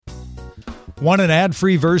Want an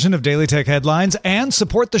ad-free version of Daily Tech Headlines and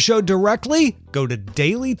support the show directly? Go to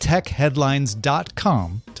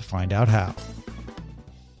dailytechheadlines.com to find out how.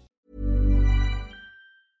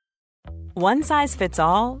 One size fits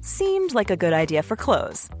all seemed like a good idea for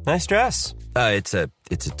clothes. Nice dress. It's a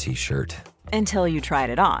t-shirt. Until you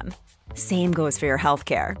tried it on. Same goes for your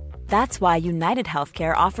healthcare. That's why United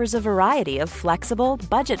Healthcare offers a variety of flexible,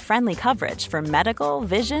 budget-friendly coverage for medical,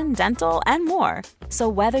 vision, dental, and more. So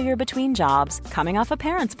whether you're between jobs, coming off a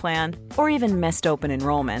parent's plan, or even missed open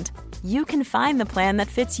enrollment, you can find the plan that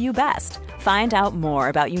fits you best. Find out more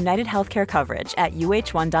about United Healthcare coverage at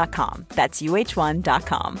uh1.com. That's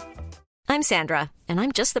uh1.com. I'm Sandra, and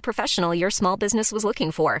I'm just the professional your small business was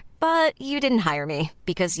looking for. But you didn't hire me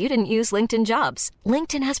because you didn't use LinkedIn Jobs.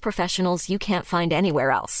 LinkedIn has professionals you can't find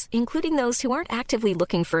anywhere else, including those who aren't actively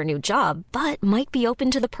looking for a new job, but might be open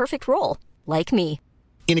to the perfect role, like me.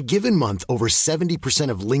 In a given month, over 70%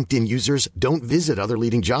 of LinkedIn users don't visit other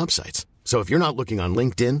leading job sites. So if you're not looking on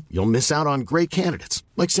LinkedIn, you'll miss out on great candidates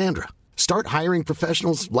like Sandra. Start hiring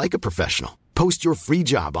professionals like a professional. Post your free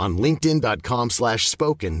job on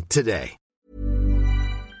linkedin.com/spoken today.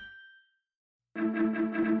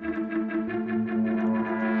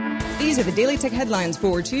 These are the Daily Tech Headlines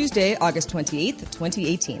for Tuesday, August 28th,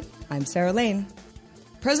 2018. I'm Sarah Lane.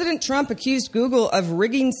 President Trump accused Google of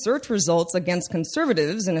rigging search results against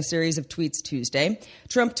conservatives in a series of tweets Tuesday.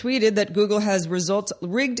 Trump tweeted that Google has results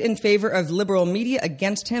rigged in favor of liberal media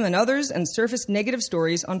against him and others and surfaced negative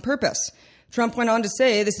stories on purpose. Trump went on to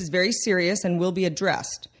say this is very serious and will be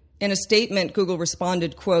addressed. In a statement, Google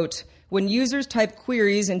responded, quote, "When users type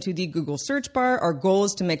queries into the Google search bar, our goal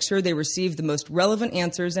is to make sure they receive the most relevant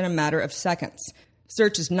answers in a matter of seconds.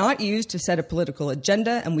 Search is not used to set a political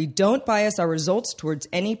agenda, and we don't bias our results towards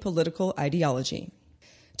any political ideology."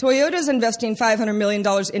 Toyota is investing $500 million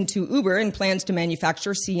into Uber and plans to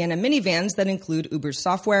manufacture Sienna minivans that include Uber's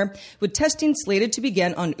software, with testing slated to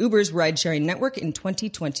begin on Uber's ride-sharing network in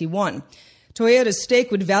 2021. Toyota's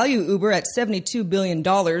stake would value Uber at $72 billion,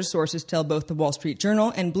 sources tell both the Wall Street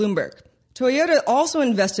Journal and Bloomberg. Toyota also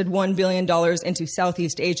invested $1 billion into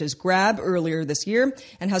Southeast Asia's Grab earlier this year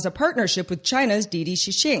and has a partnership with China's Didi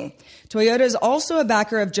Xixing. Toyota is also a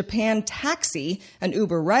backer of Japan Taxi, an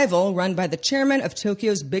Uber rival run by the chairman of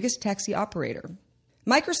Tokyo's biggest taxi operator.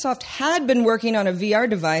 Microsoft had been working on a VR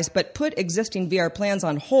device but put existing VR plans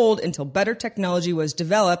on hold until better technology was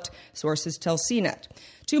developed, sources tell CNET.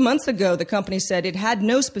 2 months ago, the company said it had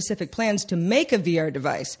no specific plans to make a VR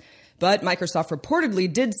device, but Microsoft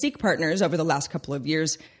reportedly did seek partners over the last couple of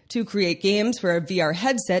years to create games for a VR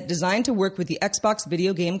headset designed to work with the Xbox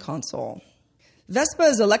video game console.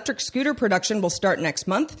 Vespa's electric scooter production will start next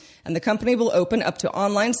month, and the company will open up to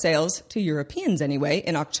online sales, to Europeans anyway,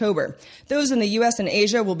 in October. Those in the U.S. and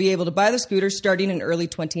Asia will be able to buy the scooter starting in early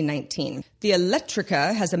 2019. The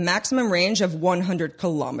Electrica has a maximum range of 100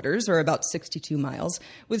 kilometers, or about 62 miles,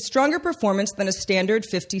 with stronger performance than a standard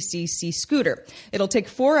 50cc scooter. It'll take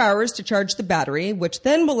 4 hours to charge the battery, which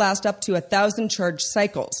then will last up to 1,000 charge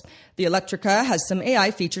cycles. The Electrica has some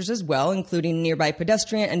AI features as well, including nearby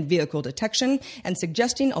pedestrian and vehicle detection and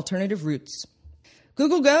suggesting alternative routes.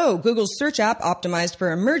 Google Go, Google's search app optimized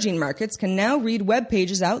for emerging markets, can now read web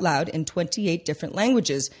pages out loud in 28 different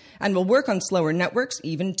languages and will work on slower networks,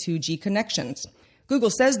 even 2G connections. Google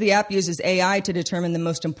says the app uses AI to determine the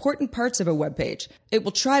most important parts of a web page. It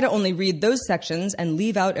will try to only read those sections and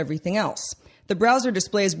leave out everything else. The browser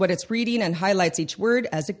displays what it's reading and highlights each word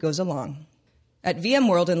as it goes along. At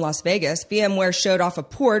VMworld in Las Vegas, VMware showed off a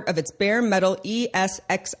port of its bare metal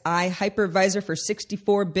ESXi hypervisor for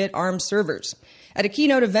 64-bit ARM servers. At a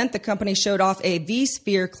keynote event, the company showed off a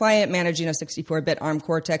vSphere client managing a 64-bit ARM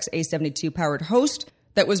Cortex A72-powered host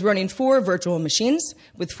that was running 4 virtual machines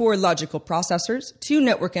with 4 logical processors, 2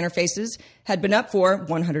 network interfaces, had been up for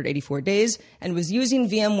 184 days, and was using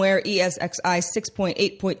VMware ESXi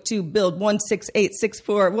 6.8.2 build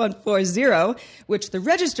 16864.140, which the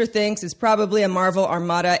register thinks is probably a Marvell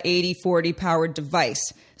Armada 8040 powered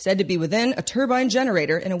device, said to be within a turbine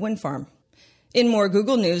generator in a wind farm. In more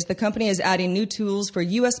Google news, the company is adding new tools for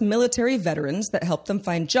U.S. military veterans that help them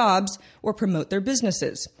find jobs or promote their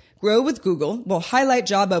businesses. Grow with Google will highlight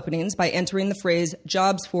job openings by entering the phrase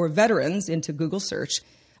jobs for veterans into Google search,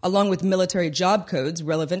 along with military job codes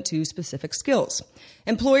relevant to specific skills.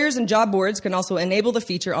 Employers and job boards can also enable the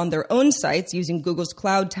feature on their own sites using Google's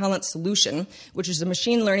Cloud Talent Solution, which is a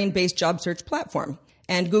machine learning-based job search platform.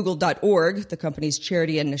 And Google.org, the company's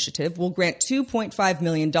charity initiative, will grant $2.5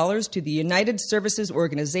 million to the United Services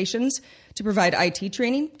Organizations to provide IT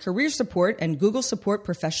training, career support, and Google Support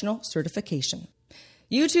professional certification.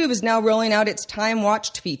 YouTube is now rolling out its Time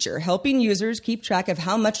Watched feature, helping users keep track of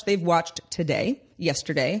how much they've watched today,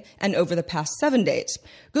 yesterday, and over the past 7 days.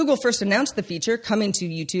 Google first announced the feature coming to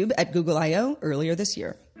YouTube at Google I/O earlier this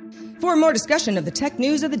year. For more discussion of the tech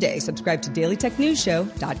news of the day, subscribe to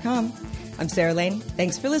dailytechnewsshow.com. I'm Sarah Lane.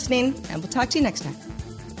 Thanks for listening, and we'll talk to you next time.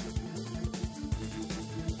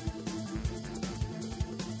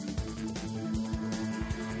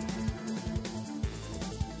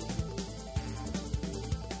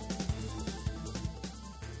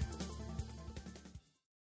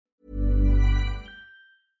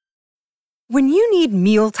 When you need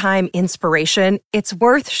mealtime inspiration, it's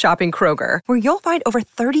worth shopping Kroger, where you'll find over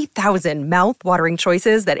 30,000 mouth-watering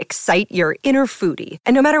choices that excite your inner foodie.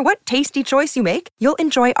 And no matter what tasty choice you make, you'll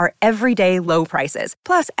enjoy our everyday low prices,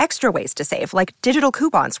 plus extra ways to save, like digital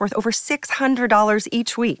coupons worth over $600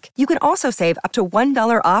 each week. You can also save up to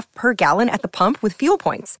 $1 off per gallon at the pump with fuel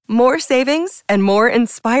points. More savings and more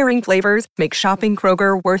inspiring flavors make shopping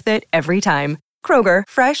Kroger worth it every time. Kroger,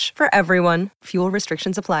 fresh for everyone. Fuel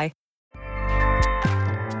restrictions apply.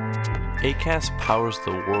 Acast powers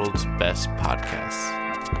the world's best podcasts.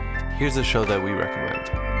 Here's a show that we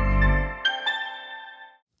recommend.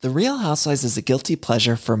 The Real Housewives is a guilty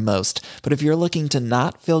pleasure for most, but if you're looking to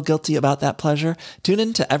not feel guilty about that pleasure, tune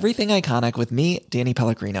in to Everything Iconic with me, Danny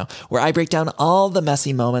Pellegrino, where I break down all the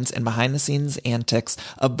messy moments and behind-the-scenes antics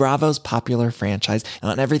of Bravo's popular franchise. And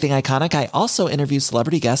on Everything Iconic, I also interview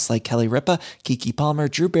celebrity guests like Kelly Ripa, Keke Palmer,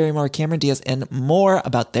 Drew Barrymore, Cameron Diaz, and more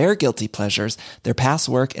about their guilty pleasures, their past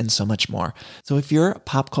work, and so much more. So if you're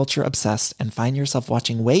pop culture obsessed and find yourself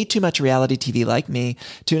watching way too much reality TV like me,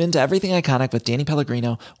 tune in to Everything Iconic with Danny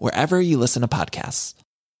Pellegrino, wherever you listen to podcasts.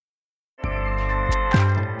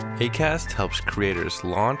 Acast helps creators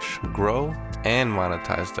launch, grow, and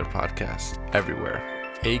monetize their podcasts everywhere.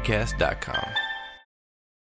 Acast.com.